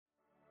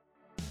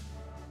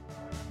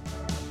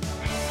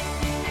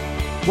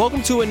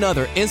Welcome to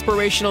another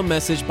inspirational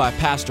message by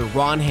Pastor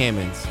Ron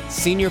Hammonds,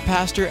 Senior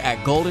Pastor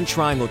at Golden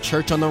Triangle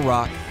Church on the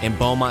Rock in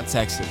Beaumont,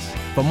 Texas.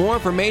 For more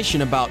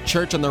information about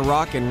Church on the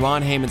Rock and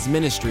Ron Hammonds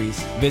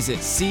Ministries, visit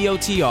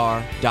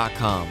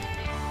cotr.com.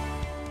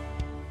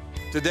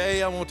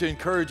 Today, I want to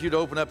encourage you to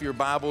open up your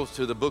Bibles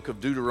to the book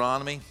of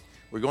Deuteronomy.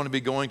 We're going to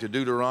be going to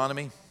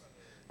Deuteronomy,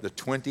 the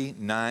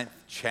 29th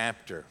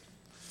chapter.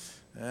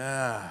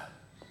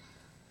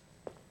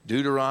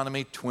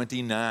 Deuteronomy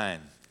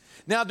 29.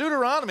 Now,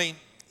 Deuteronomy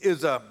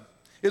is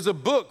a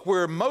book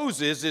where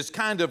Moses is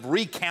kind of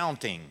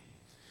recounting.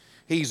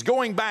 He's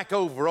going back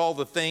over all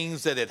the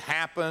things that had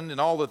happened and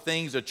all the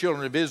things the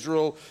children of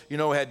Israel,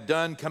 had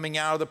done coming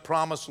out of the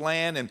promised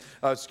land and,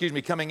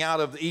 coming out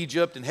of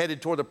Egypt and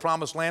headed toward the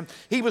promised land.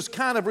 He was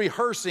kind of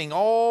rehearsing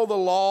all the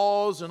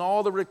laws and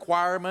all the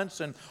requirements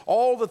and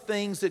all the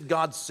things that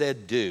God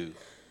said do.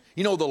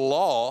 The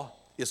law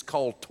is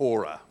called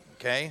Torah,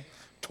 okay?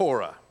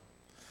 Torah.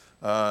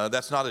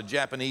 That's not a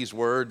Japanese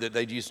word that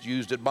they just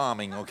used at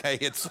bombing, okay?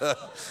 It's a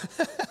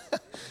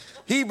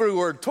Hebrew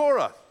word,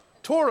 Torah.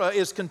 Torah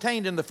is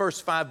contained in the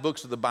first 5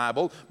 books of the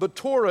Bible, but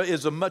Torah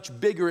is a much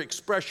bigger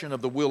expression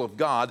of the will of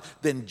God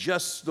than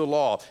just the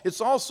law. It's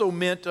also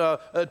meant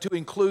to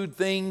include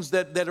things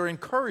that are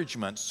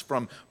encouragements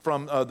from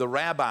the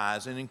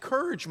rabbis and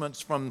encouragements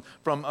from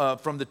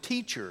the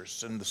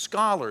teachers and the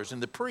scholars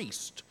and the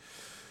priests,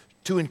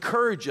 to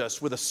encourage us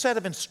with a set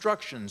of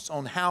instructions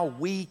on how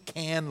we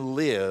can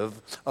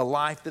live a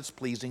life that's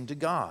pleasing to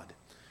God.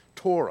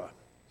 Torah.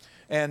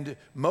 And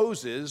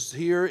Moses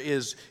here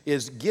is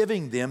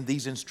giving them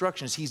these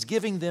instructions. He's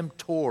giving them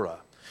Torah.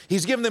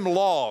 He's giving them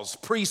laws,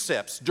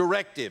 precepts,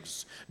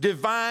 directives,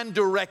 divine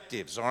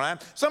directives, all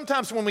right?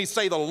 Sometimes when we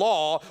say the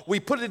law, we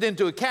put it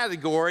into a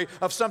category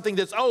of something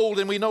that's old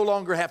and we no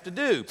longer have to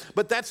do.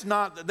 But that's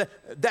not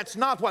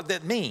what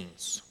that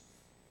means.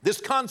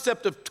 This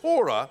concept of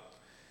Torah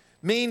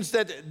means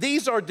that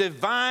these are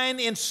divine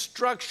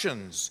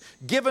instructions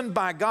given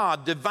by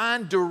God,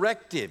 divine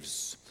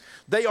directives.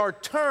 They are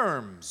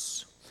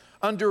terms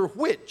under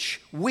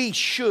which we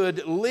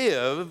should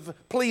live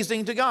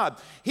pleasing to God.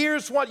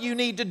 Here's what you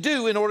need to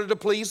do in order to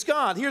please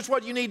God. Here's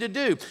what you need to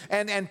do.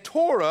 And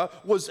Torah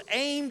was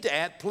aimed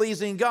at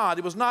pleasing God.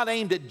 It was not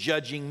aimed at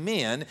judging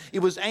men. It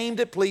was aimed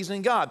at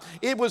pleasing God.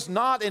 It was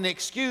not an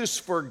excuse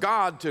for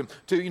God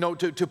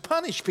to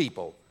punish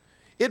people.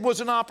 It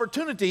was an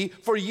opportunity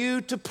for you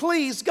to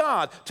please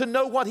God, to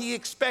know what He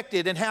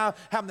expected and how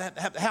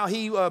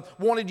He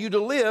wanted you to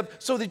live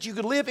so that you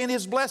could live in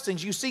His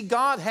blessings. You see,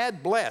 God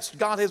had blessed.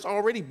 God has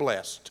already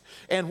blessed.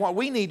 And what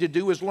we need to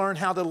do is learn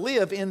how to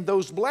live in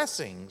those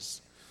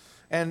blessings.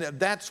 And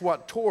that's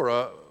what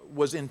Torah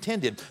was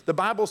intended. The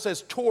Bible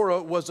says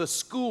Torah was a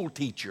school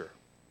teacher,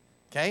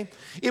 okay?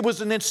 It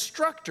was an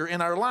instructor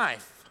in our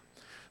life,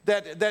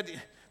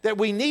 that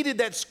we needed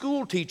that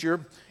school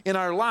teacher in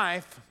our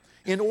life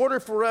in order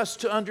for us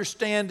to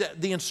understand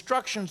the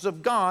instructions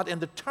of God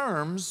and the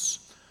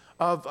terms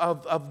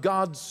of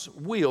God's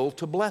will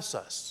to bless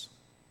us.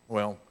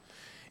 Well,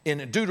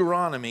 in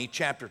Deuteronomy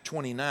chapter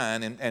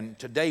 29, and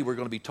today we're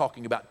going to be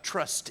talking about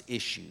trust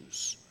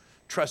issues.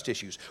 Trust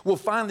issues. We'll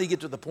finally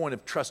get to the point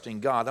of trusting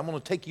God. I'm going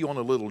to take you on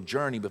a little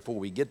journey before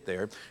we get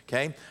there,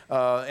 okay?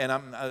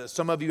 And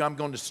some of you, I'm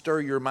going to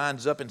stir your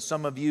minds up, and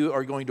some of you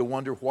are going to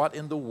wonder, what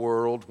in the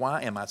world?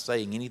 Why am I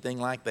saying anything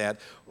like that?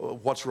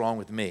 What's wrong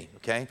with me,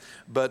 okay?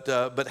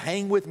 But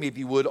hang with me, if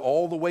you would,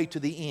 all the way to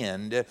the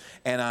end,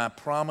 and I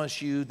promise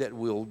you that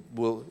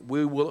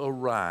we will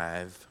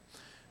arrive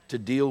to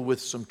deal with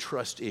some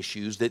trust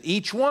issues that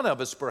each one of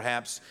us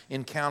perhaps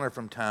encounter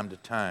from time to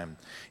time.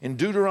 In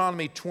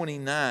Deuteronomy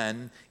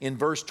 29, in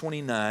verse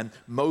 29,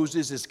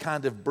 Moses is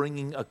kind of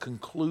bringing a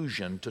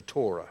conclusion to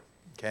Torah,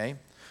 okay,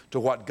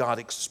 to what God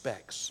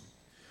expects.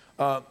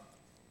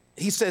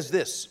 He says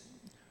this,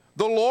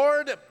 "The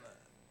Lord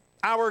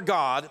our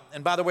God,"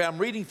 and by the way, I'm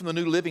reading from the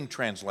New Living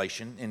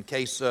Translation in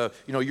case,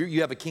 you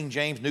have a King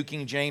James, New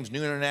King James,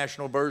 New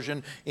International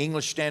Version,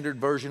 English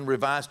Standard Version,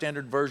 Revised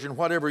Standard Version,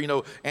 whatever,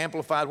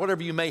 Amplified,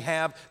 whatever you may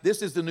have.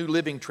 This is the New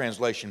Living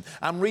Translation.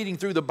 I'm reading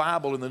through the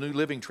Bible in the New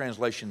Living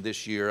Translation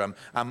this year.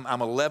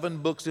 I'm 11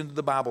 books into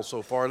the Bible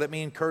so far. Let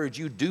me encourage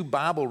you, do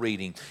Bible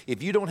reading.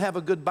 If you don't have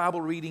a good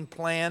Bible reading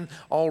plan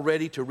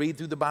already to read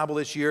through the Bible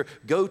this year,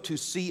 go to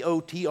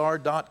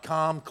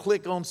cotr.com,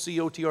 click on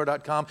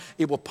cotr.com.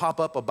 It will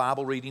pop up a Bible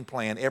reading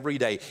plan every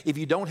day. If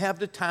you don't have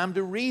the time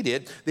to read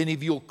it, then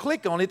if you'll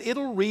click on it,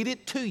 it'll read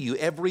it to you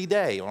every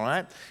day, all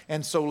right?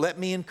 And so let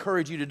me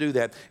encourage you to do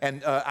that.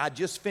 And I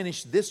just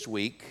finished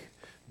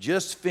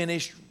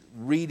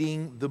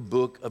reading the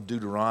book of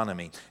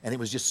Deuteronomy, and it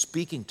was just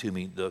speaking to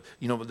me,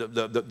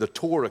 the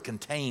Torah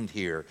contained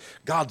here,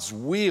 God's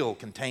will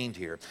contained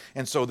here.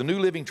 And so the New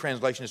Living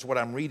Translation is what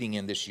I'm reading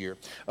in this year.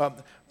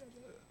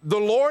 The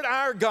Lord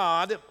our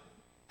God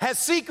has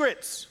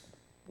secrets.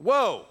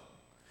 Whoa.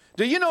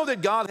 Do you know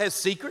that God has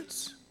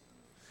secrets?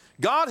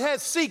 God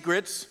has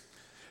secrets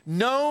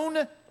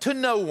known to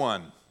no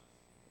one.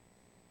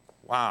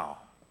 Wow.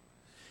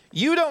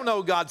 You don't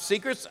know God's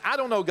secrets. I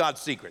don't know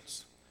God's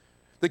secrets.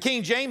 The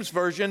King James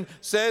Version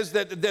says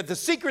that the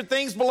secret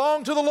things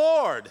belong to the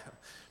Lord.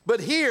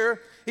 But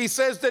here, he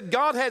says that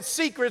God has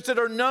secrets that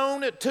are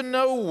known to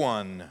no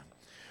one.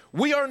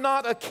 We are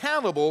not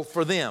accountable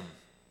for them.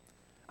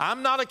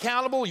 I'm not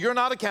accountable, you're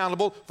not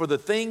accountable for the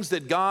things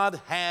that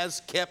God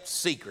has kept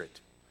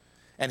secret.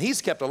 And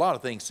He's kept a lot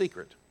of things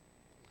secret.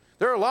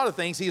 There are a lot of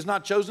things He has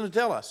not chosen to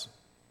tell us.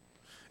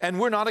 And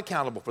we're not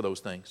accountable for those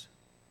things.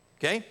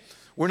 Okay?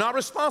 We're not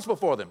responsible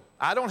for them.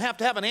 I don't have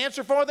to have an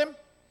answer for them,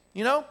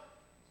 you know?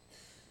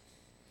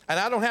 And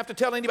I don't have to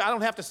tell anybody, I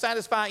don't have to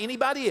satisfy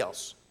anybody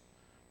else,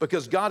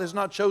 because God has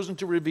not chosen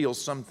to reveal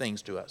some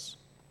things to us.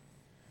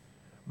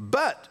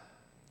 But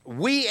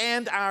we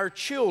and our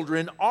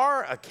children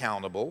are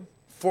accountable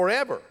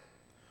forever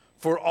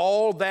for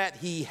all that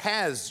He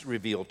has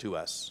revealed to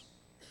us,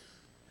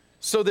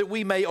 so that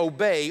we may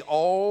obey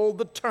all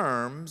the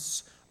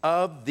terms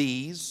of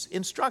these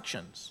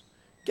instructions.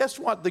 Guess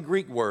what the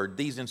Greek word,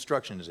 these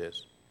instructions,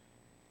 is?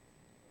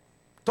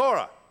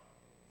 Torah.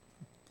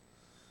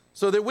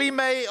 So that we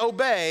may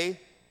obey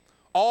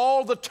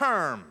all the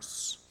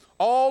terms,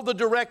 all the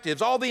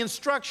directives, all the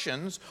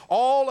instructions,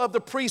 all of the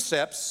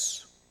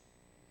precepts,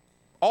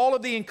 all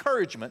of the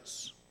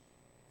encouragements,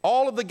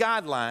 all of the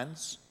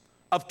guidelines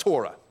of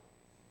Torah.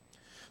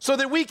 So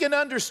that we can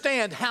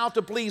understand how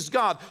to please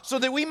God, so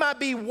that we might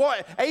be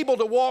able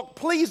to walk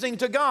pleasing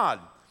to God.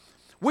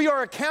 We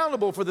are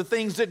accountable for the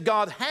things that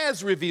God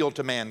has revealed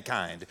to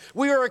mankind.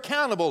 We are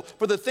accountable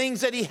for the things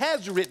that He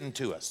has written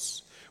to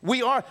us.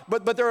 We are,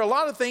 but there are a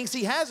lot of things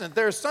He hasn't.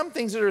 There are some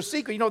things that are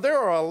secret. You know, there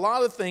are a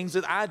lot of things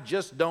that I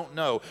just don't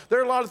know. There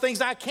are a lot of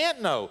things I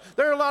can't know.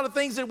 There are a lot of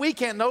things that we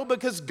can't know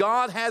because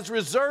God has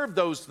reserved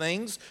those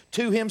things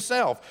to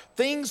Himself.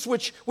 Things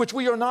which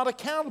we are not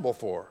accountable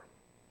for.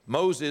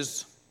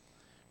 Moses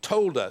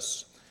told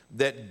us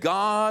that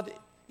God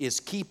is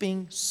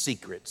keeping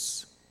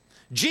secrets.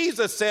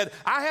 Jesus said,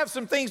 I have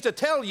some things to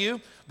tell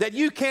you that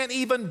you can't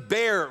even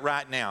bear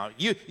right now.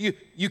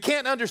 You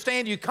can't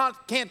understand, you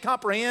can't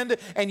comprehend,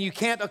 and you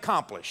can't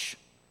accomplish.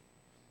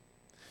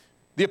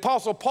 The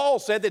Apostle Paul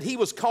said that he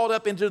was caught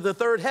up into the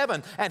third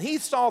heaven, and he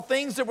saw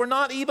things that were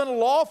not even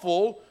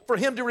lawful for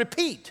him to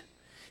repeat.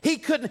 He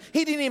didn't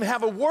even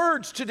have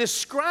words to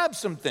describe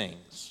some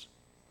things.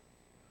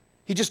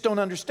 He just don't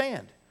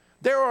understand.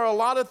 There are a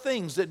lot of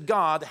things that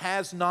God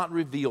has not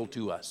revealed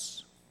to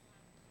us.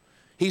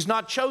 He's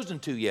not chosen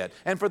to yet.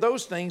 And for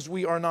those things,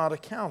 we are not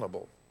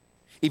accountable.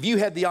 If you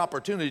had the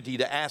opportunity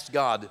to ask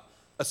God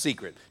a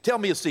secret, tell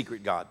me a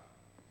secret, God.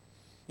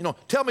 You know,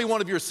 tell me one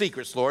of your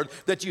secrets, Lord,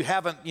 that you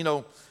haven't,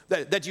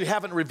 that you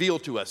haven't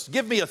revealed to us.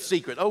 Give me a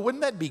secret. Oh,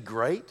 wouldn't that be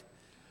great?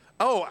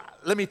 Oh,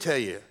 let me tell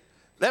you,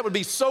 that would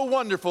be so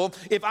wonderful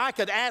if I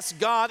could ask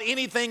God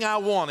anything I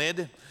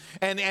wanted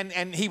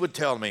and He would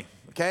tell me,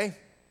 okay?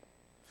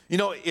 You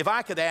know, if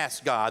I could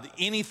ask God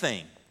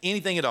anything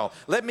at all,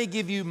 let me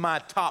give you my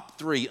top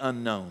 3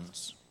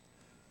 unknowns.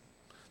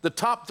 The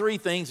top 3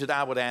 things that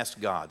I would ask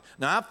God.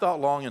 Now, I've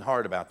thought long and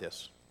hard about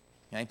this.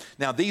 Okay?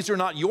 Now, these are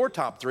not your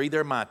top 3,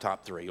 they're my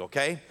top 3,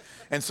 okay?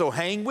 And so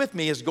hang with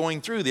me as going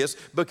through this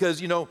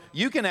because, you know,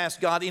 you can ask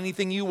God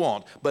anything you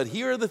want, but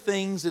here are the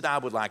things that I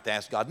would like to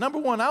ask God. Number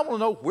 1, I want to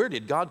know, where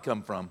did God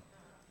come from?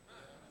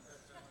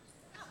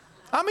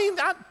 I mean,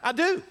 I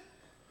do.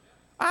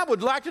 I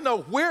would like to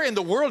know, where in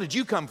the world did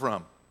you come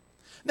from?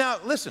 Now,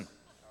 listen,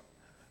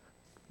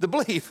 the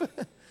belief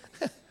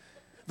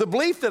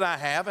that I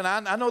have, and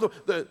I know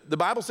the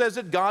Bible says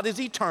that God is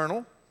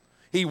eternal.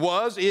 He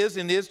was, is,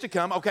 and is to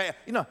come. Okay,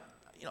 you know,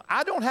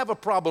 I don't have a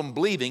problem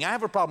believing. I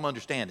have a problem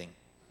understanding.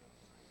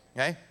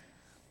 Okay?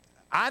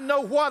 I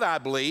know what I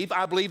believe.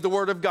 I believe the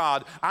Word of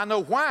God. I know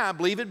why I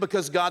believe it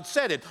because God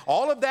said it.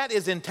 All of that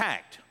is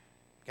intact.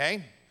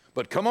 Okay?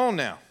 But come on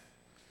now.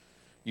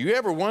 You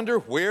ever wonder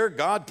where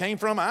God came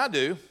from? I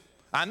do.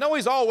 I know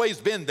He's always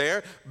been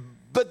there,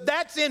 but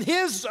that's in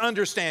His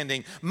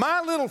understanding.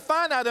 My little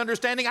finite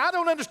understanding, I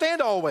don't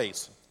understand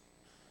always.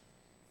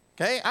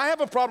 Okay? I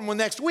have a problem with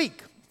next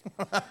week.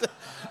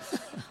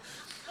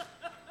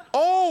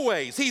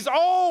 Always. He's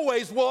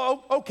always,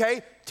 well,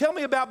 okay, tell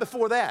me about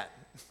before that.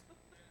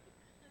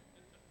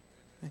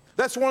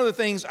 That's one of the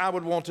things I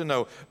would want to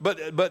know.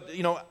 But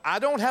you know, I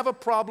don't have a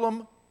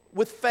problem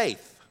with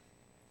faith.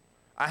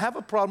 I have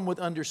a problem with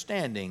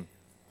understanding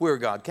where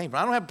God came from.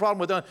 I don't have a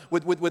problem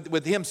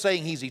with Him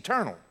saying He's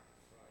eternal.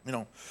 You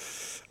know,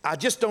 I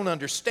just don't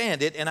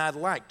understand it, and I'd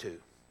like to.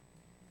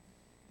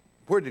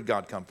 Where did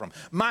God come from?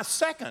 My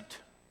second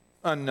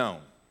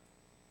unknown.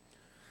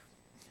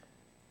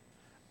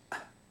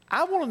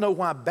 I want to know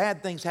why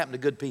bad things happen to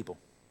good people.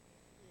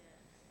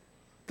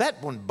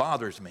 That one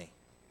bothers me.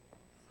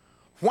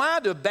 Why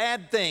do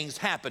bad things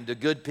happen to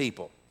good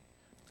people?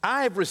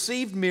 I have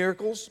received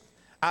miracles.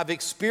 I've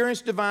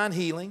experienced divine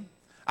healing.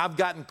 I've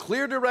gotten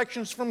clear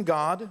directions from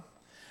God.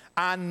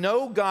 I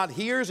know God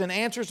hears and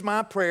answers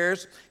my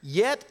prayers,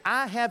 yet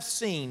I have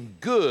seen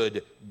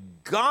good,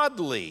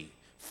 godly,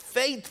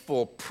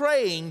 faithful,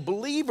 praying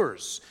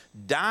believers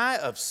die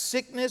of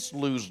sickness,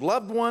 lose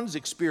loved ones,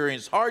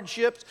 experience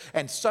hardships,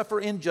 and suffer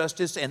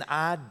injustice, and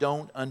I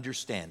don't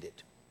understand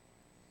it.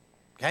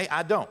 Okay,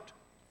 I don't.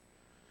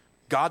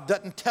 God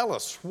doesn't tell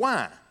us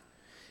why.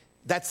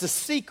 That's the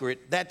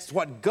secret. That's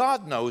what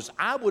God knows.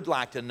 I would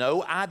like to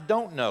know. I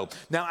don't know.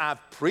 Now, I've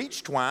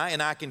preached why,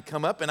 and I can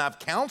come up and I've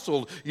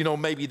counseled,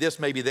 maybe this,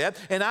 maybe that.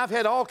 And I've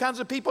had all kinds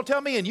of people tell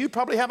me, and you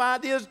probably have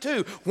ideas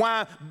too,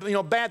 why,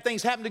 bad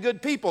things happen to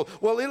good people.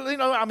 Well,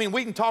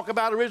 we can talk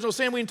about original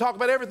sin. We can talk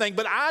about everything.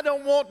 But I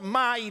don't want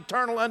my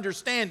eternal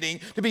understanding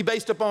to be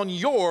based upon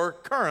your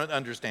current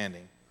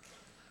understanding.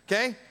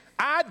 Okay?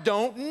 I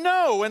don't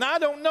know, and I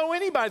don't know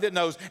anybody that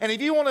knows. And if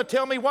you want to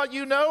tell me what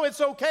you know, it's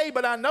okay,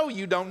 but I know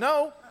you don't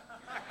know.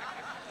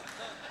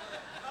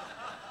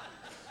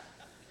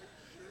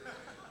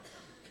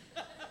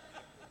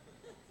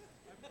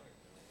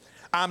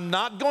 I'm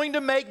not going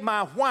to make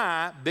my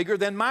why bigger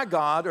than my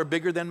God or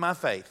bigger than my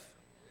faith.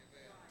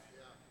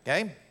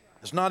 Okay?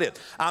 That's not it.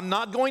 I'm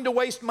not going to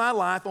waste my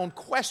life on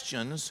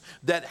questions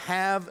that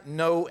have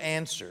no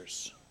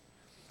answers.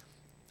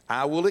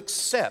 I will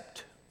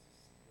accept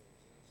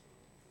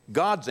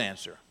God's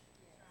answer,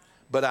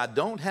 but I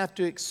don't have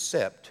to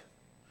accept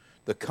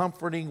the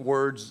comforting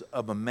words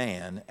of a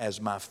man as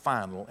my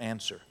final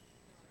answer.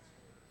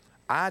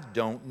 I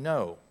don't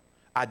know.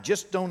 I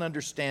just don't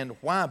understand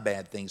why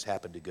bad things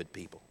happen to good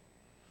people.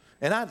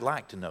 And I'd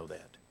like to know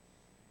that,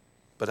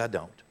 but I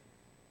don't.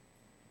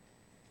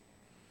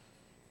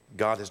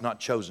 God has not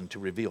chosen to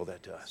reveal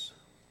that to us.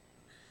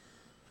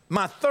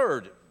 My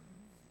third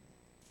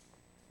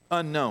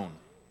unknown.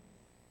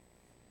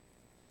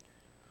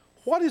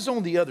 What is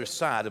on the other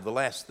side of the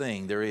last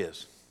thing there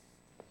is?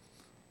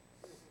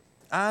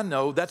 I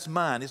know that's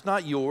mine. It's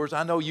not yours.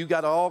 I know you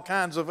got all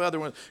kinds of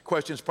other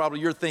questions probably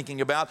you're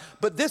thinking about.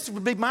 But this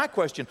would be my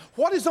question.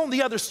 What is on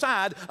the other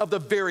side of the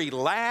very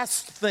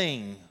last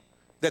thing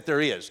that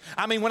there is?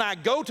 I mean, when I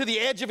go to the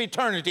edge of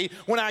eternity,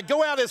 when I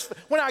go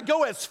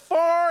as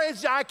far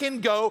as I can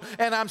go,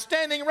 and I'm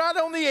standing right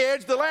on the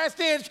edge, the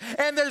last inch,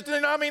 and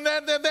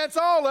that's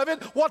all of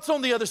it. What's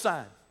on the other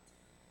side?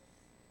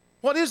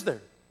 What is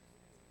there?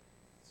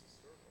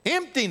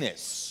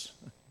 Emptiness,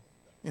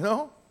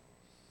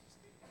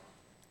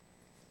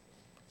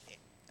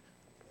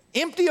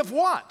 Empty of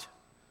what?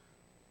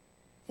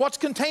 What's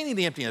containing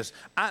the emptiness?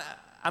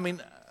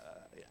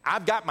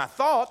 I've got my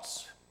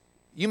thoughts.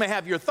 You may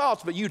have your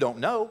thoughts, but you don't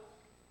know.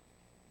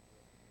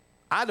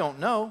 I don't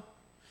know,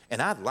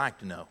 and I'd like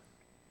to know.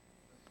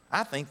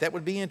 I think that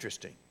would be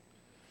interesting.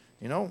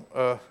 It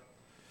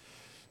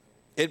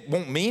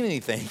won't mean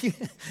anything.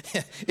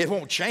 It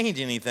won't change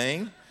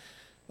anything.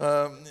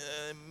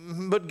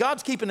 But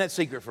God's keeping that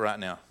secret for right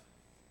now.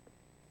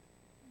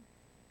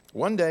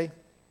 One day.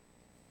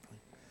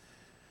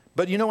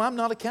 But I'm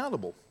not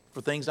accountable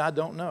for things I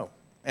don't know.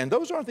 And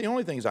those aren't the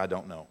only things I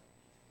don't know.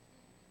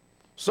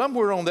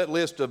 Somewhere on that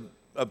list of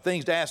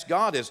things to ask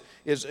God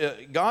is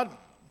God,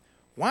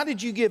 why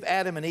did you give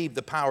Adam and Eve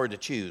the power to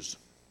choose?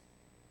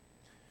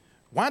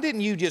 Why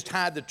didn't you just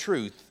hide the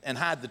truth and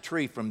hide the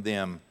tree from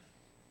them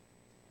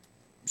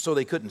so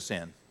they couldn't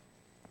sin?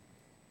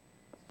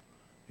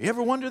 You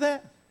ever wonder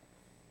that?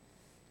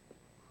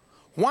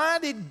 Why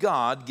did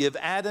God give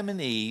Adam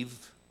and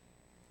Eve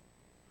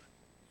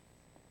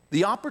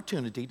the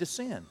opportunity to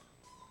sin?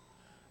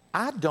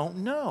 I don't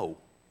know.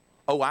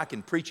 Oh, I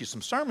can preach you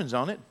some sermons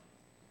on it.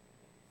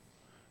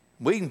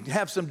 We can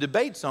have some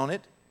debates on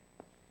it,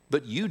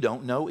 but you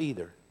don't know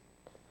either.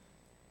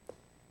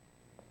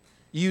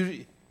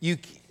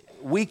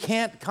 We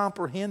can't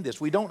comprehend this.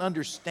 We don't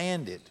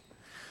understand it.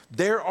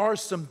 There are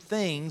some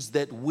things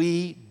that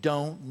we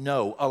don't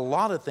know. A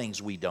lot of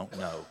things we don't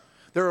know.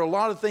 There are a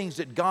lot of things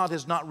that God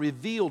has not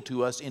revealed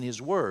to us in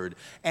His Word.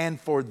 And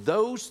for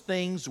those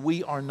things,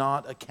 we are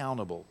not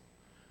accountable.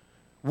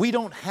 We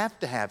don't have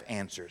to have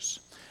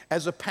answers.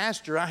 As a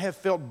pastor, I have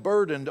felt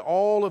burdened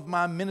all of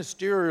my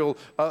ministerial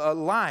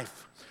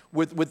life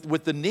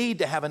with the need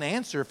to have an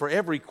answer for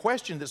every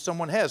question that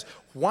someone has.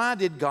 Why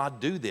did God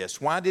do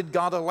this? Why did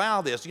God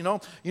allow this? You know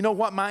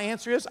what my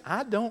answer is?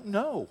 I don't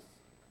know.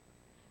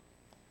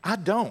 I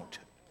don't.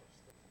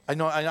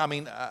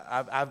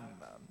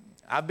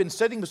 I've been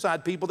sitting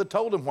beside people that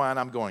told them why, and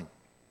I'm going,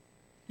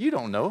 you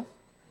don't know.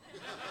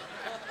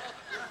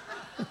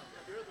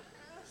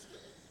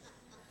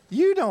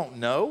 You don't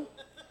know.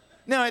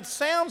 Now, it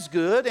sounds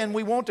good, and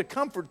we want to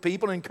comfort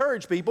people and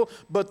encourage people,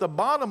 but the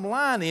bottom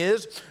line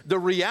is, the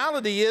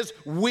reality is,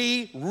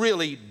 we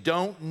really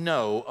don't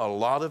know a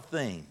lot of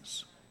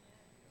things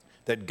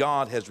that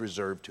God has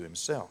reserved to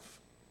Himself.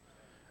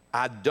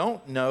 I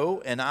don't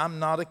know, and I'm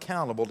not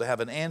accountable to have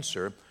an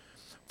answer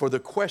for the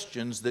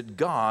questions that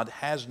God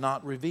has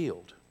not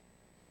revealed.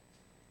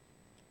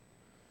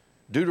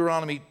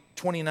 Deuteronomy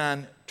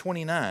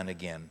 29:29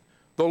 again.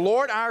 The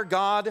Lord our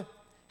God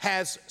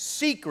has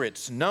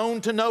secrets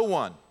known to no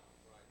one.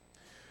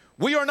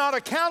 We are not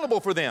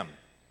accountable for them,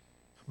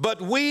 but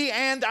we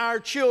and our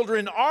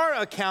children are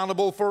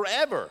accountable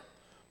forever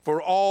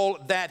for all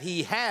that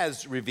He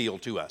has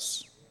revealed to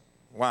us.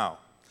 Wow.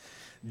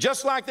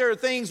 Just like there are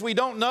things we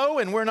don't know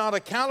and we're not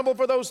accountable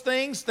for those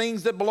things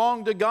that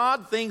belong to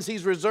God, things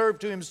He's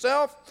reserved to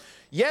Himself,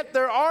 Yet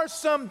there are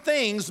some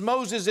things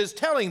Moses is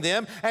telling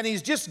them, and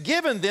he's just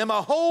given them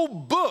a whole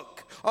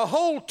book, a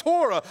whole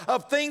Torah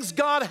of things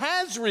God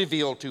has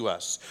revealed to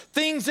us,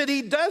 things that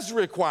he does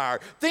require,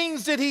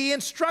 things that he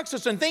instructs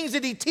us, and things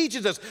that he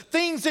teaches us,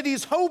 things that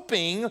he's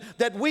hoping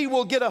that we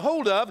will get a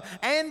hold of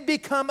and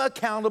become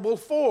accountable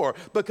for,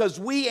 because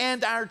we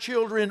and our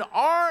children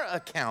are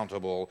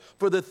accountable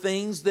for the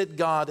things that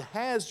God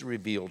has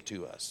revealed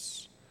to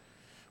us.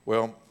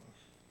 Well,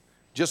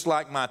 just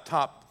like my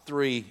top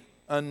 3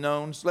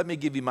 unknowns, let me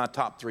give you my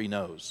top 3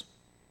 no's.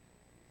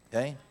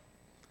 Okay?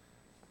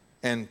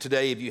 And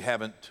today, if you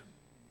haven't,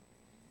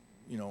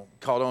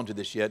 caught on to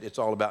this yet, it's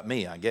all about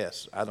me, I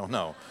guess. I don't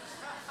know.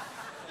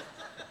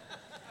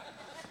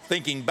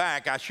 Thinking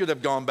back, I should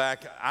have gone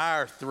back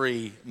our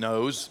 3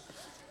 no's.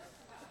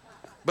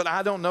 But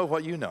I don't know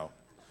what you know.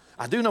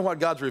 I do know what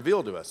God's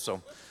revealed to us.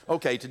 So,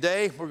 okay,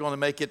 today we're going to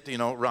make it,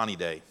 Ronnie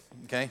Day.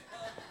 Okay?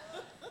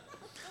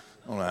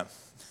 All right.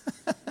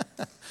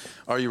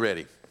 Are you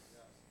ready?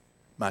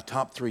 My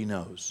top 3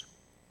 no's.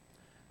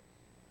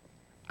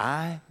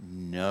 I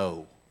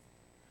know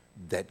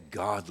that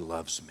God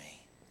loves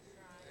me.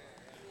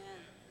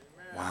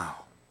 Wow.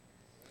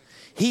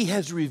 He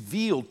has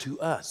revealed to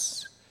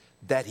us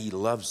that he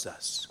loves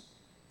us.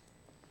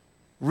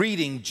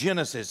 Reading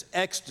Genesis,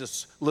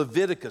 Exodus,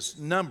 Leviticus,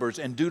 Numbers,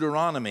 and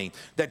Deuteronomy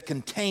that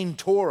contain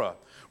Torah,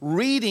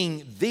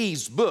 reading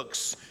these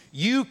books,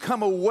 you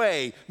come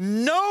away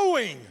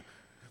knowing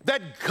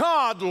that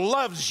God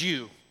loves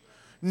you.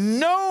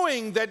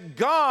 Knowing that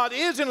God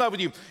is in love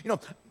with you.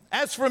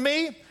 As for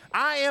me,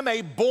 I am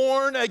a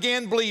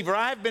born-again believer.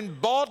 I have been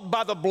bought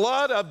by the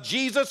blood of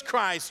Jesus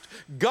Christ.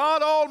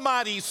 God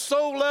Almighty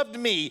so loved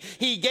me,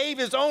 he gave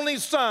his only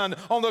Son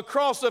on the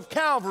cross of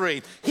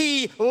Calvary.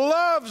 He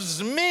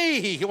loves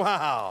me.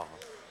 Wow.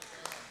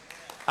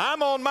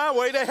 I'm on my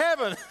way to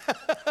heaven.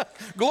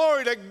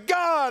 Glory to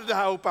God.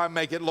 I hope I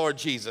make it, Lord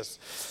Jesus.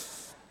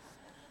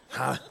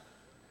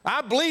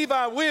 I believe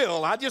I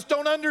will. I just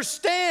don't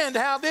understand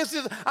how this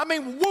is.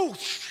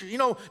 Whoosh.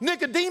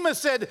 Nicodemus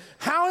said,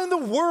 how in the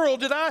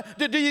world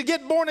do you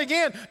get born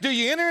again? Do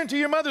you enter into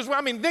your mother's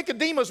womb?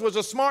 Nicodemus was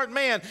a smart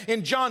man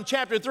in John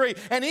chapter 3.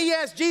 And he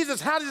asked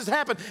Jesus, how does this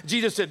happen?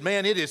 Jesus said,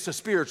 man, it is a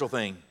spiritual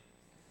thing.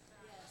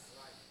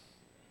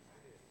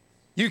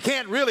 You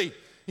can't really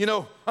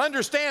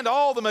understand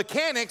all the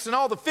mechanics and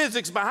all the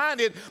physics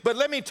behind it. But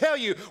let me tell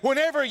you,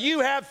 whenever you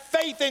have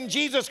faith in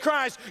Jesus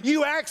Christ,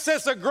 you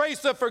access a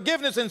grace of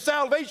forgiveness and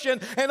salvation,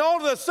 and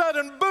all of a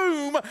sudden,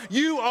 boom,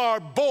 you are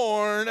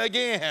born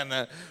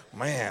again.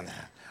 Man,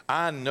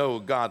 I know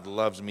God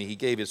loves me. He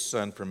gave his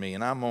Son for me,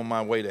 and I'm on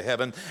my way to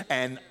heaven,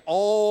 and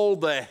all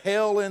the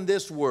hell in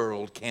this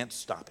world can't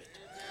stop it.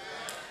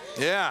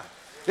 Yeah.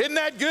 Isn't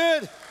that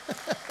good?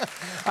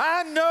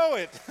 I know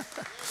it.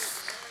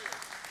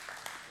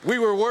 We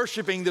were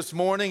worshiping this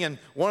morning, and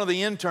one of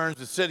the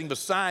interns is sitting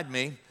beside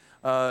me.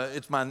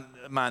 It's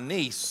my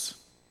niece.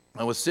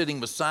 I was sitting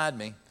beside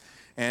me,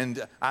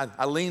 and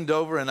I leaned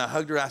over and I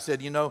hugged her. I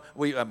said,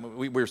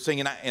 we were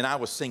singing, and I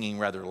was singing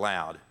rather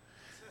loud,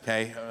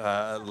 okay,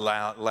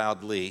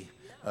 loudly.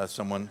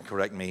 Someone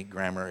correct me,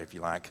 grammar if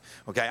you like.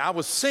 Okay, I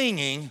was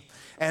singing,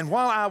 and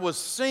while I was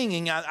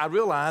singing, I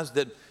realized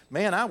that,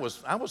 man, I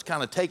was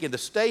kind of taking the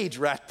stage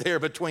right there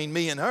between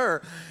me and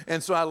her.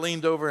 And so I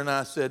leaned over and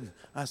I said,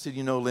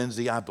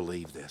 Lindsay, I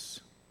believe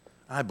this.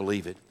 I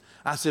believe it.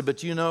 I said,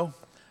 but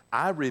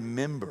I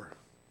remember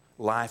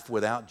life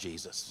without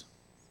Jesus.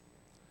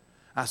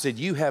 I said,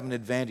 you have an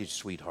advantage,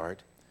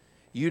 sweetheart.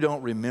 You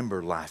don't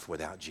remember life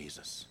without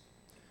Jesus.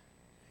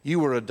 You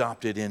were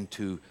adopted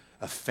into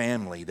a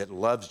family that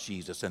loves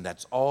Jesus, and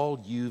that's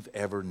all you've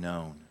ever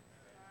known.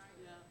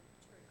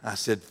 I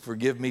said,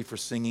 forgive me for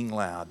singing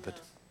loud, but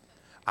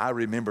I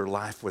remember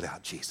life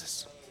without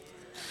Jesus.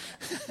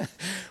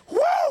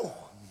 Woo!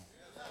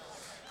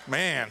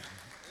 Man,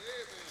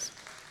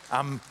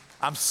 I'm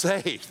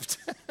saved.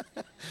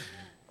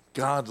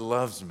 God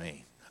loves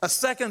me. A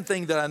second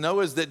thing that I know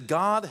is that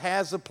God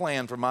has a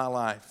plan for my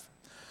life.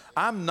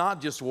 I'm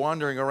not just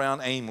wandering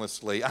around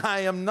aimlessly.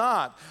 I am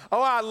not.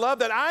 Oh, I love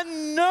that. I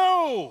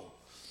know.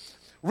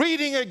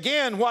 Reading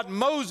again what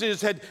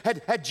Moses had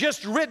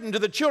just written to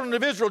the children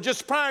of Israel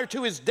just prior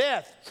to his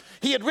death.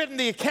 He had written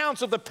the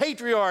accounts of the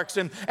patriarchs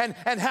and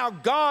how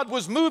God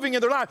was moving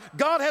in their life.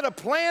 God had a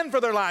plan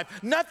for their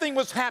life. Nothing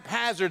was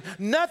haphazard.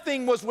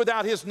 Nothing was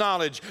without his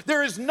knowledge.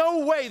 There is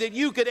no way that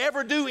you could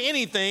ever do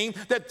anything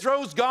that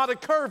throws God a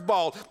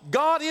curveball.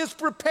 God is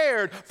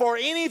prepared for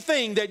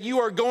anything that you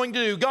are going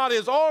to do. God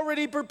is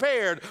already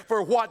prepared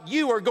for what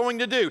you are going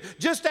to do.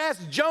 Just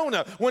ask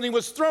Jonah when he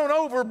was thrown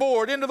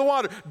overboard into the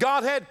water.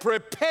 God had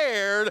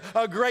prepared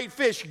a great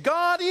fish.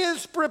 God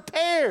is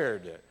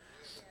prepared.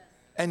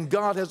 And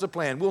God has a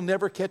plan. We'll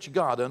never catch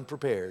God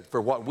unprepared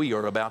for what we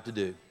are about to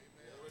do.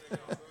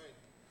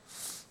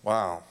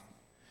 Wow.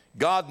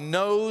 God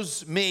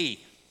knows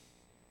me.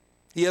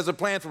 He has a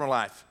plan for my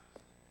life.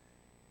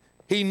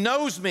 He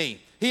knows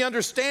me. He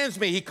understands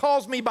me. He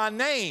calls me by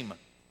name.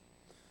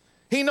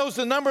 He knows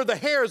the number of the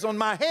hairs on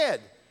my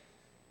head.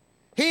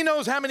 He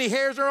knows how many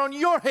hairs are on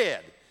your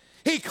head.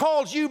 He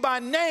calls you by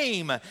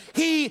name.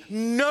 He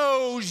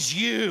knows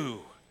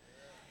you.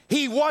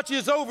 He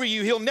watches over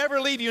you. He'll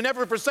never leave you,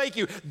 never forsake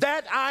you.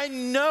 That I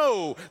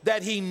know,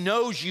 that He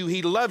knows you,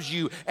 He loves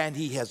you, and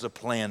He has a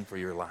plan for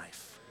your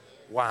life.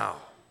 Wow.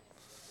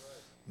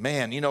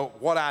 Man, you know,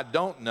 what I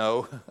don't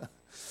know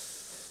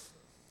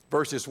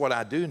versus what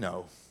I do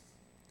know.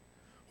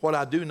 What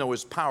I do know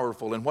is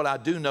powerful, and what I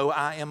do know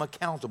I am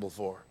accountable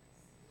for.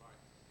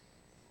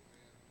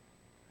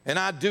 And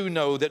I do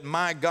know that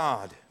my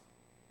God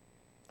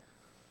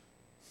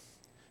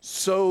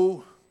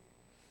so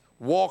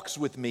walks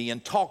with me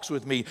and talks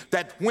with me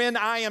that when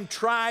I am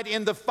tried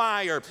in the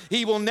fire,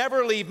 He will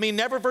never leave me,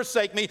 never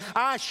forsake me.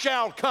 I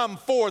shall come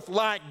forth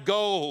like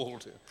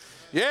gold.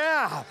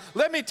 Yeah,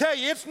 let me tell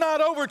you, it's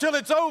not over till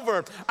it's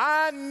over.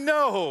 I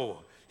know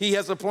He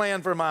has a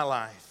plan for my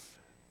life.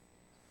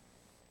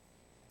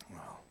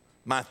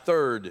 My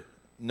third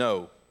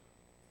no.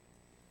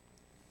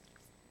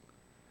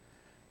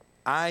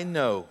 I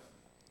know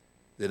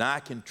that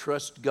I can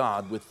trust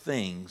God with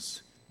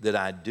things that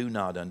I do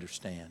not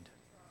understand.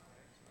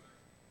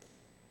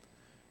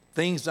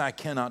 Things I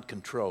cannot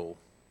control.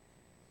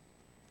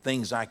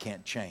 Things I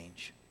can't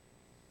change.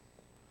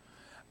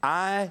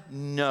 I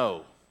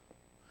know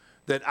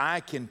that I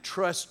can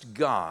trust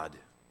God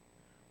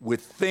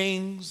with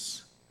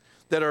things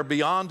that are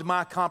beyond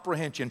my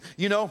comprehension.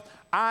 You know,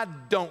 I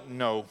don't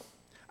know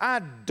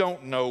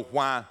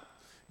why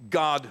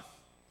God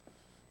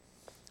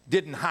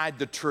didn't hide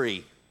the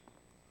tree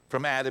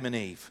from Adam and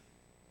Eve.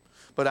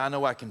 But I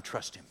know I can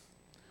trust Him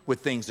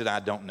with things that I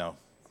don't know.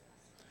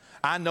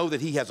 I know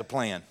that He has a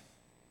plan.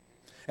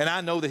 And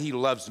I know that He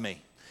loves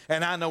me.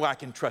 And I know I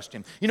can trust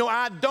Him. You know,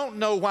 I don't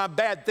know why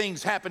bad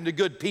things happen to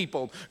good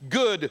people,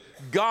 good,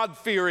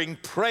 God-fearing,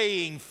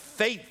 praying,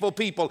 faithful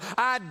people.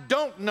 I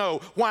don't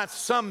know why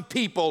some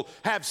people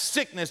have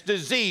sickness,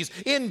 disease,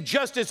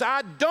 injustice.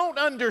 I don't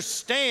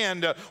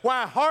understand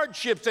why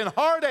hardships and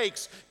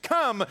heartaches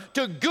come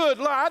to good.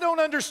 I don't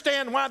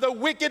understand why the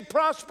wicked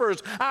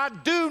prospers. I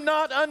do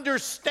not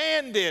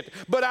understand it,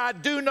 but I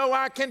do know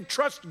I can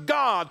trust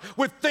God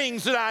with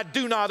things that I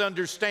do not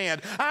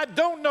understand. I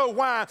don't know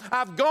why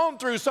I've gone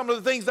through some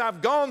of the things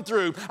I've gone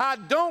through. I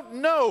don't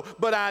know,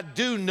 but I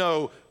do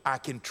know I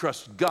can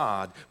trust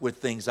God with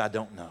things I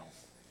don't know.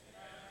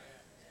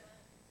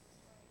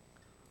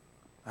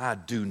 I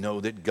do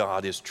know that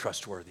God is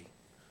trustworthy.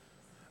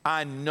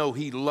 I know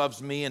He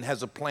loves me and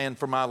has a plan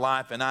for my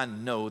life, and I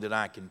know that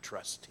I can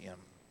trust Him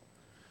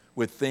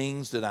with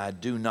things that I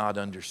do not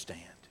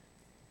understand.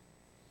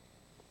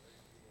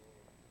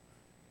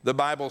 The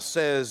Bible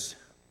says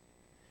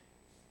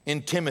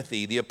in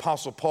Timothy, the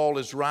Apostle Paul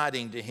is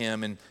writing to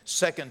him in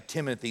 2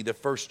 Timothy, the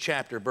first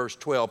chapter, verse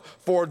 12.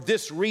 For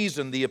this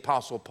reason, the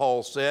Apostle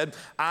Paul said,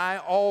 I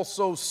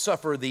also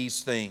suffer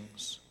these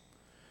things.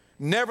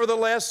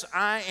 Nevertheless,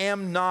 I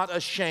am not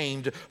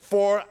ashamed,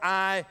 for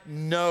I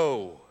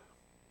know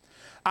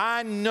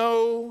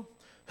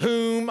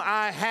whom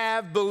I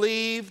have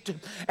believed,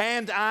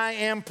 and I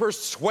am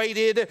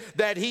persuaded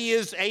that He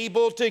is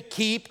able to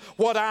keep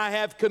what I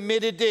have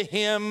committed to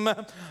Him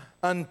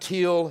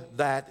until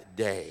that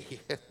day.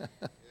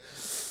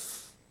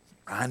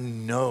 I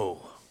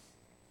know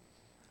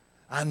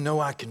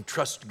I can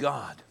trust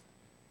God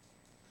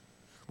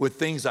with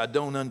things I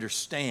don't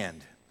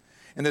understand.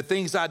 And the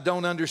things I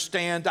don't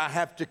understand, I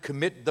have to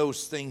commit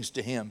those things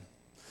to Him.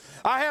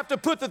 I have to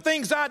put the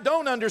things I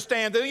don't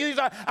understand, the things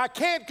I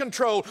can't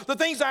control, the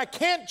things I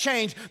can't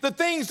change, the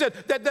things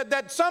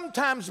that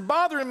sometimes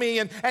bother me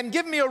and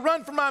give me a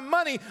run for my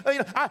money.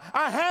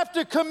 I have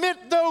to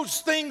commit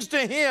those things to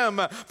Him,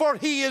 for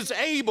He is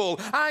able.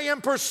 I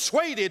am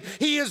persuaded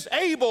He is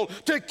able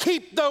to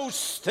keep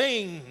those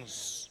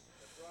things.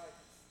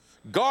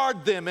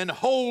 Guard them and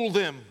hold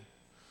them.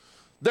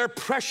 They're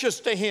precious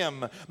to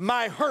Him.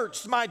 My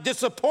hurts, my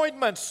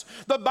disappointments.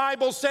 The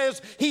Bible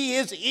says He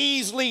is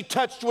easily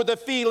touched with the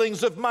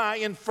feelings of my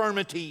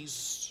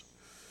infirmities.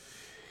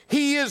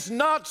 He is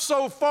not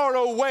so far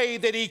away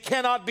that He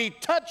cannot be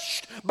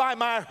touched by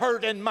my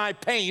hurt and my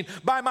pain,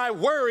 by my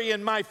worry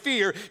and my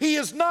fear. He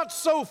is not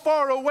so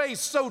far away,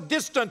 so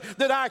distant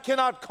that I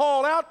cannot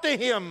call out to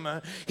Him.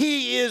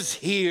 He is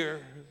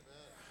here.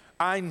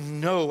 I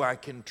know I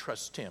can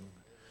trust Him.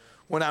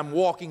 When I'm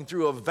walking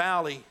through a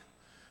valley,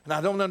 and I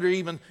don't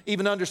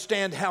even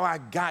understand how I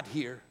got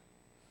here,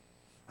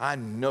 I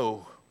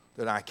know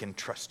that I can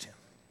trust Him.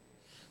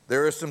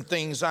 There are some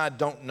things I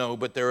don't know,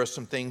 but there are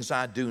some things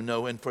I do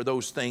know, and for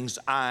those things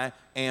I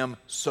am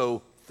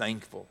so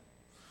thankful.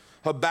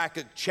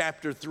 Habakkuk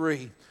chapter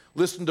 3,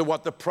 listen to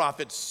what the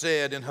prophet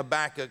said in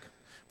Habakkuk,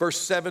 verse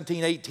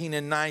 17, 18,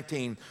 and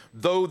 19.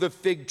 Though the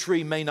fig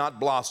tree may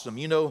not blossom,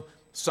 you know,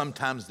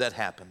 sometimes that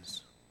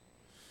happens,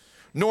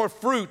 nor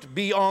fruit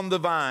be on the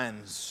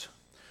vines,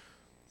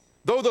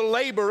 though the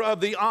labor of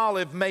the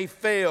olive may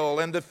fail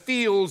and the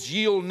fields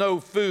yield no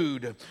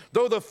food,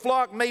 though the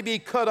flock may be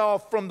cut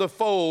off from the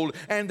fold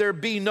and there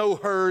be no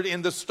herd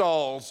in the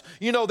stalls.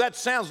 You know, that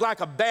sounds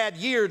like a bad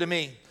year to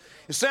me.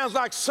 It sounds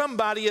like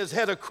somebody has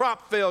had a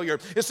crop failure.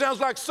 It sounds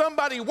like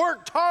somebody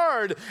worked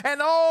hard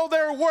and all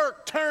their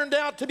work turned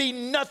out to be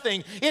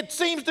nothing. It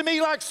seems to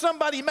me like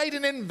somebody made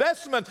an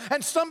investment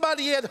and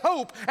somebody had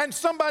hope and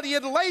somebody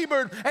had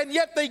labored, and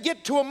yet they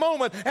get to a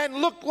moment and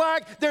look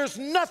like there's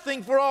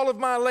nothing for all of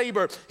my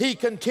labor. He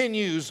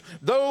continues,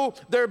 though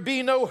there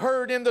be no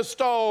herd in the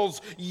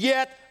stalls,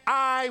 yet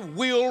I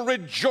will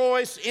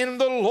rejoice in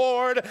the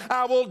Lord.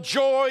 I will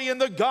joy in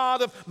the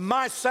God of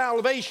my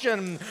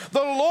salvation.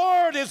 The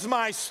Lord is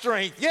my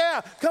strength.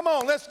 Yeah, come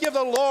on, let's give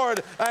the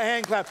Lord a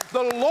hand clap.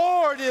 The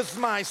Lord is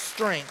my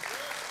strength.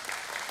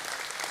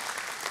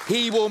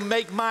 He will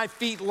make my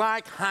feet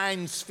like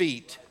hinds'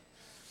 feet.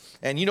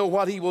 And you know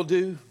what He will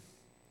do?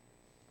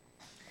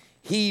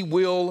 He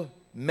will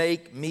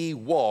make me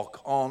walk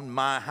on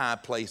my high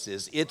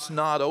places. It's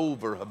not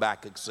over,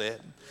 Habakkuk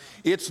said.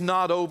 It's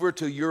not over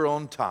till you're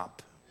on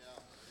top.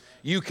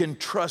 You can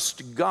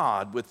trust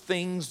God with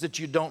things that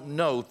you don't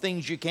know,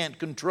 things you can't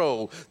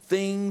control,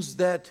 things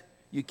that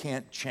you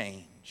can't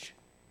change.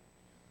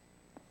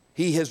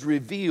 He has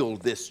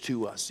revealed this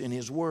to us in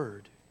His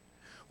Word.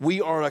 We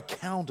are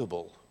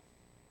accountable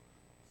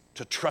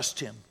to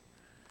trust Him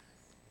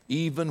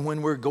even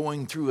when we're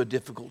going through a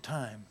difficult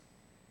time.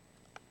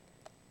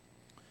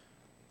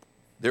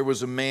 There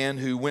was a man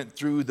who went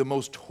through the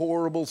most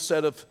horrible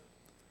set of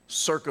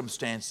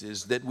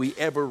circumstances that we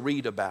ever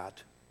read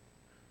about.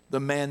 The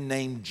man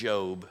named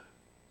Job.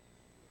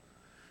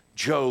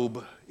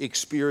 Job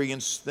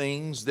experienced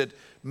things that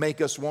make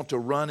us want to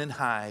run and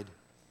hide.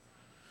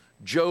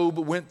 Job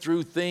went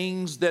through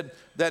things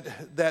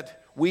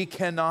that we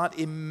cannot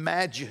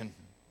imagine.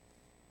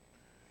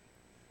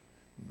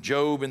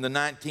 Job in the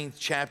 19th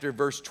chapter,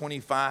 verse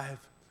 25.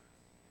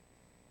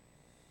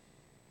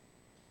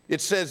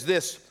 It says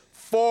this,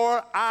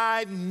 for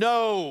I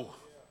know.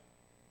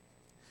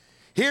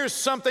 Here's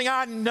something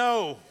I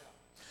know.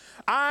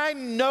 I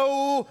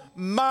know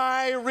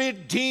my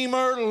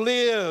Redeemer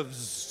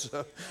lives.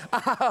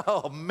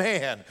 Oh,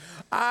 man.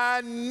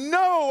 I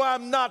know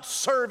I'm not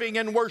serving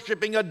and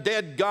worshiping a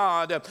dead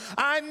God.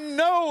 I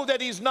know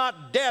that He's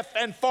not deaf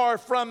and far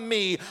from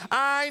me.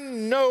 I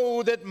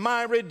know that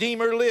my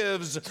Redeemer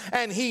lives,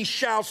 and He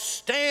shall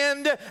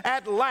stand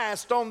at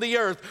last on the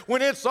earth.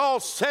 When it's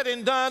all said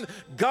and done,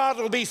 God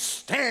will be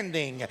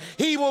standing.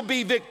 He will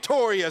be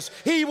victorious.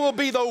 He will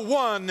be the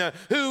one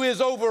who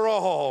is over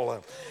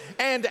all.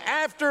 And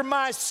after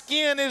my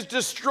skin is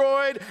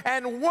destroyed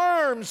and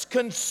worms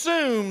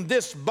consume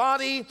this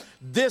body,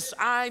 this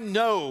I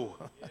know,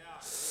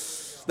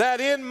 that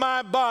in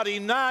my body,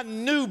 my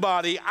new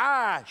body,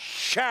 I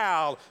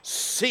shall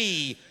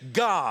see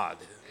God.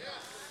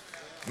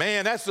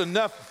 Man, that's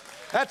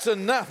enough. That's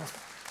enough.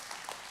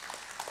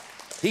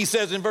 He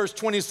says in verse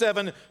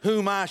 27,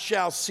 whom I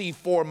shall see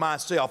for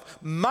myself.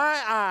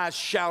 My eyes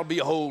shall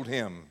behold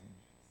Him,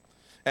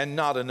 and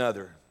not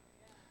another.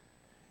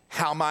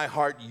 How my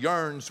heart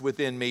yearns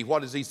within me.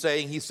 What is he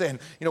saying? He's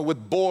saying,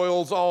 with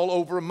boils all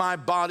over my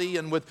body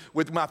and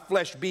with my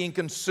flesh being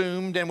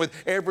consumed and with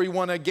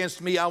everyone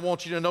against me, I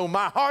want you to know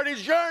my heart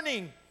is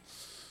yearning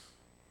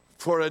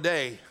for a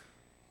day.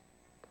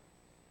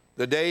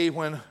 The day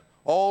when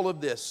all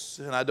of this,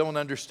 and I don't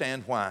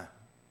understand why,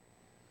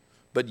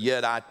 but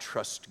yet I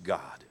trust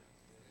God.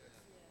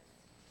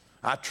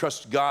 I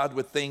trust God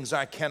with things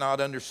I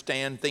cannot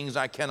understand, things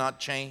I cannot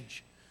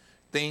change,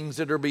 things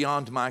that are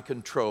beyond my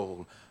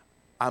control.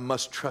 I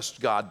must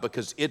trust God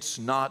because it's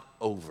not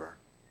over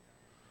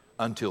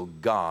until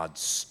God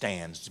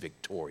stands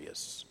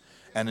victorious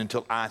and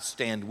until I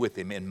stand with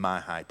Him in my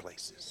high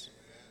places.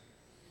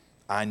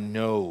 I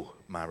know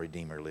my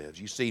Redeemer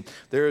lives. You see,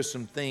 there are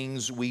some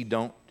things we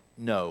don't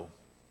know.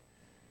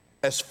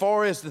 As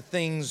far as the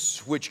things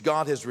which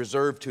God has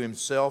reserved to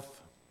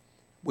Himself,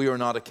 we are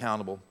not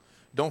accountable.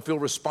 Don't feel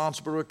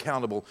responsible or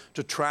accountable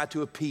to try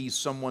to appease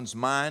someone's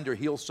mind or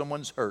heal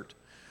someone's hurt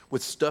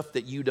with stuff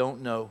that you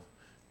don't know.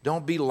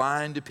 Don't be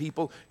lying to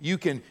people. You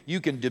can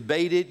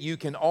debate it. You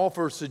can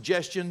offer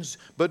suggestions,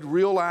 but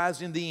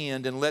realize in the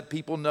end and let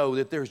people know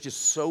that there's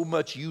just so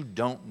much you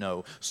don't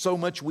know, so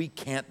much we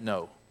can't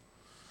know.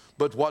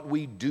 But what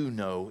we do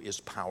know is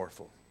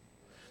powerful.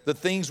 The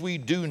things we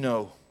do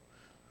know,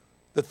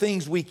 the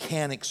things we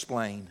can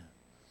explain,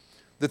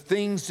 the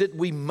things that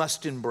we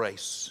must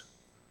embrace,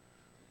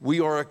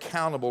 we are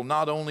accountable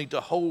not only to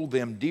hold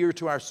them dear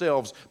to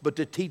ourselves, but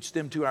to teach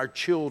them to our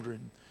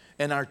children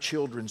and our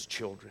children's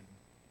children.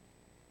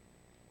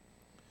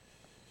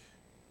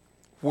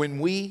 When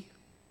we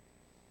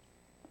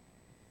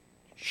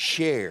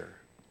share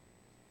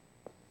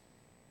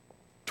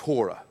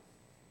Torah,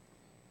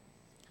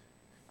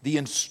 the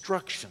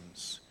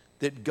instructions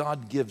that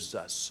God gives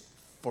us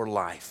for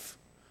life,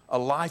 a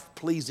life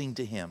pleasing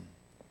to Him,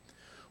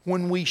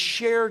 when we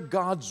share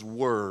God's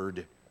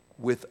Word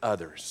with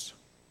others,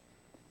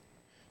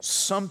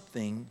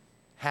 something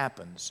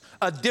happens.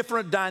 A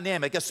different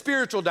dynamic, a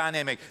spiritual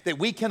dynamic that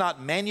we cannot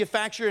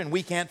manufacture and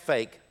we can't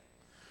fake.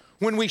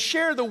 When we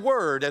share the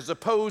Word as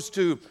opposed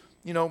to,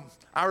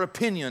 our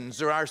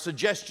opinions or our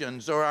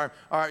suggestions or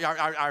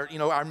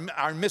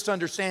our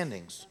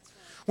misunderstandings.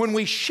 When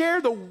we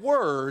share the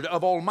word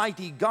of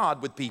Almighty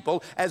God with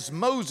people, as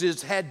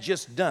Moses had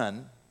just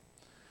done,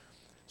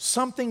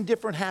 something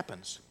different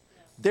happens.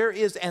 There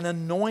is an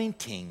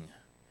anointing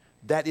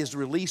that is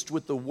released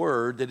with the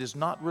word that is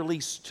not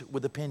released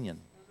with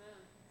opinion.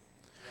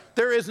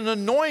 There is an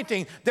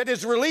anointing that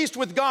is released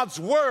with God's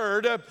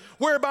word,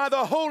 whereby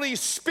the Holy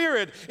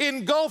Spirit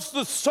engulfs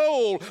the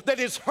soul that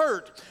is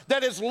hurt,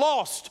 that is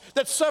lost,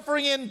 that's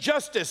suffering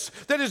injustice,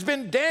 that has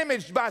been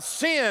damaged by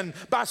sin,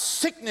 by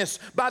sickness,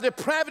 by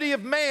depravity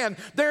of man.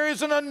 There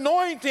is an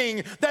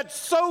anointing that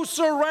so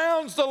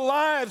surrounds the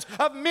lives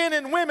of men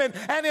and women,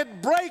 and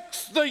it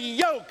breaks the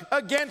yoke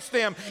against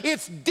them.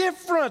 It's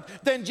different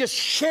than just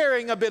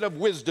sharing a bit of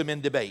wisdom in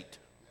debate.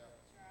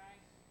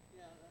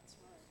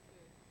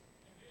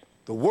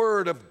 The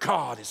Word of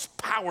God is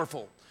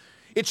powerful.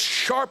 It's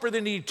sharper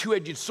than any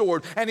two-edged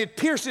sword, and it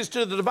pierces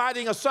to the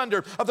dividing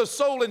asunder of the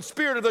soul and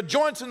spirit, of the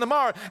joints and the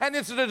marrow, and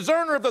it's a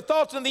discerner of the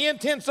thoughts and the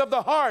intents of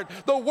the heart.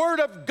 The Word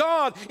of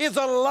God is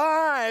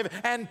alive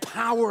and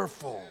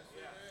powerful.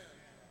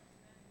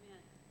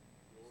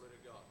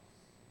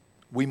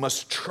 We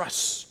must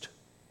trust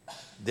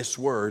this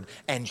Word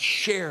and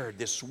share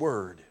this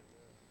Word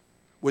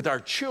with our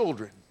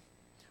children,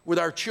 with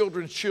our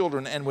children's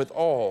children, and with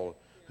all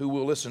who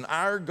will listen.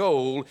 Our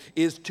goal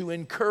is to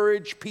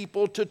encourage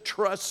people to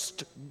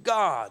trust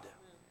God.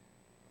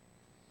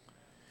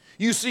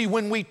 You see,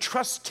 when we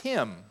trust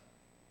Him,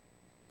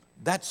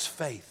 that's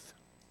faith.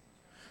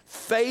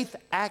 Faith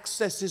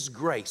accesses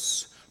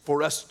grace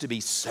for us to be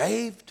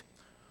saved,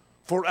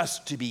 for us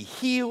to be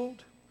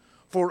healed,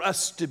 for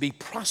us to be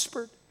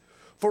prospered,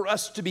 for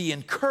us to be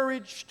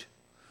encouraged,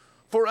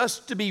 for us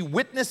to be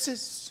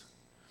witnesses.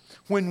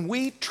 When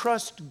we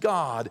trust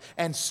God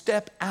and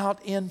step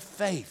out in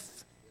faith,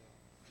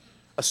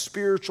 a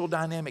spiritual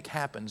dynamic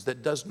happens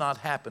that does not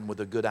happen with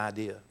a good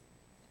idea.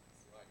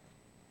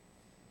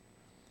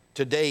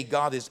 Today,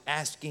 God is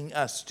asking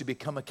us to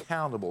become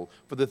accountable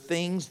for the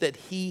things that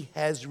He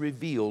has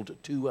revealed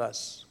to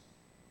us.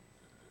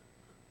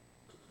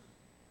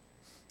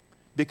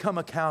 Become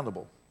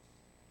accountable.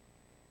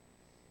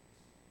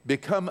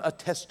 Become a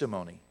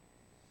testimony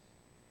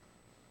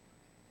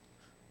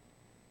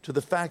to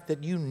the fact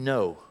that you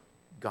know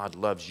God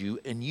loves you,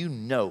 and you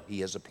know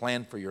He has a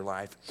plan for your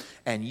life,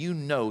 and you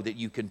know that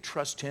you can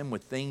trust Him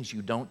with things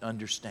you don't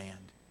understand.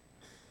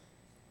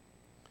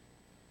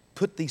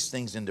 Put these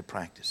things into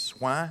practice.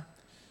 Why?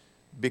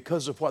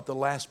 Because of what the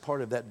last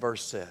part of that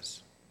verse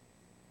says.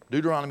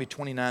 Deuteronomy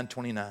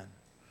 29:29.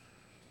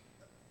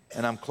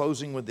 And I'm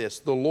closing with this.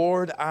 The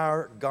Lord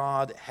our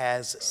God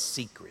has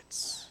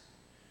secrets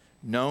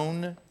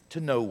known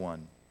to no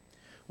one.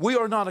 We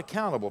are not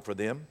accountable for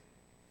them,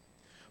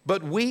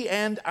 but we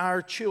and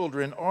our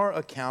children are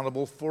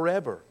accountable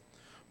forever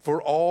for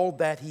all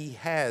that He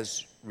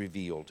has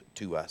revealed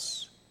to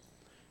us,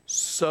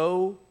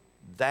 so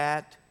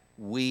that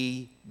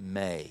we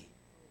may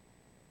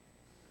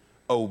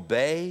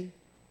obey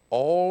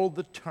all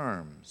the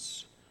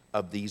terms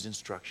of these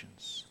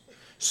instructions,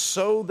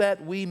 so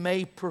that we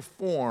may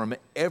perform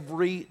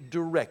every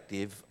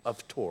directive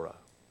of Torah,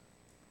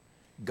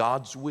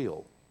 God's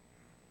will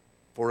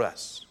for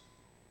us,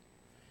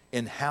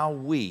 in how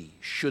we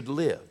should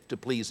live to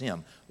please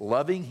Him,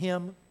 loving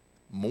Him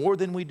more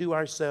than we do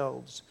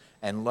ourselves,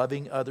 and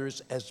loving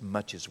others as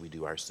much as we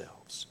do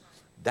ourselves.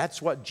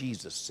 That's what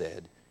Jesus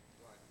said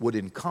would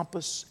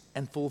encompass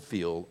and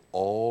fulfill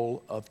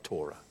all of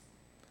Torah.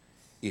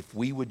 If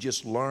we would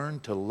just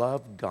learn to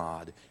love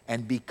God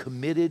and be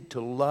committed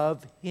to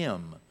love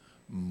Him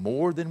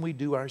more than we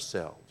do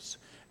ourselves,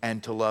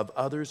 and to love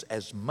others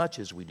as much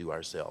as we do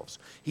ourselves.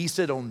 He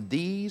said, on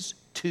these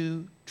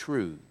two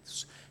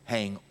truths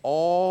hang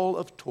all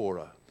of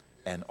Torah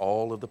and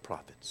all of the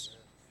prophets.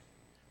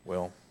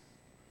 Well,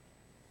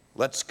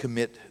 let's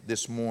commit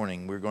this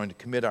morning. We're going to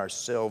commit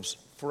ourselves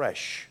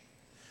fresh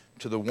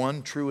to the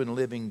one true and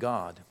living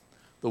God,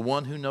 the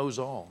one who knows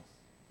all.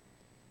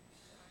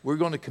 We're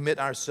going to commit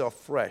ourselves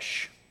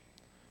fresh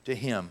to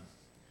Him,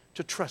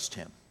 to trust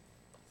Him,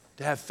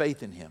 to have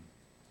faith in Him,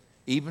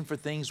 even for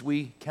things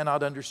we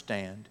cannot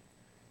understand,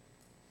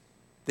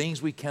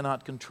 things we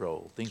cannot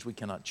control, things we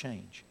cannot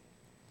change.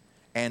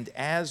 And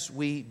as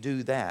we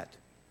do that,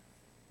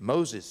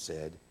 Moses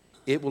said,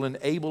 it will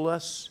enable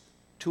us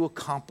to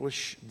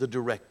accomplish the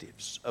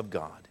directives of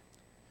God.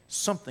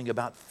 Something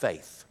about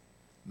faith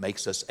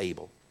makes us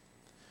able.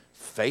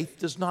 Faith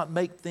does not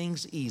make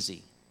things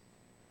easy.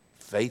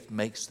 Faith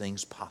makes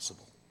things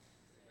possible.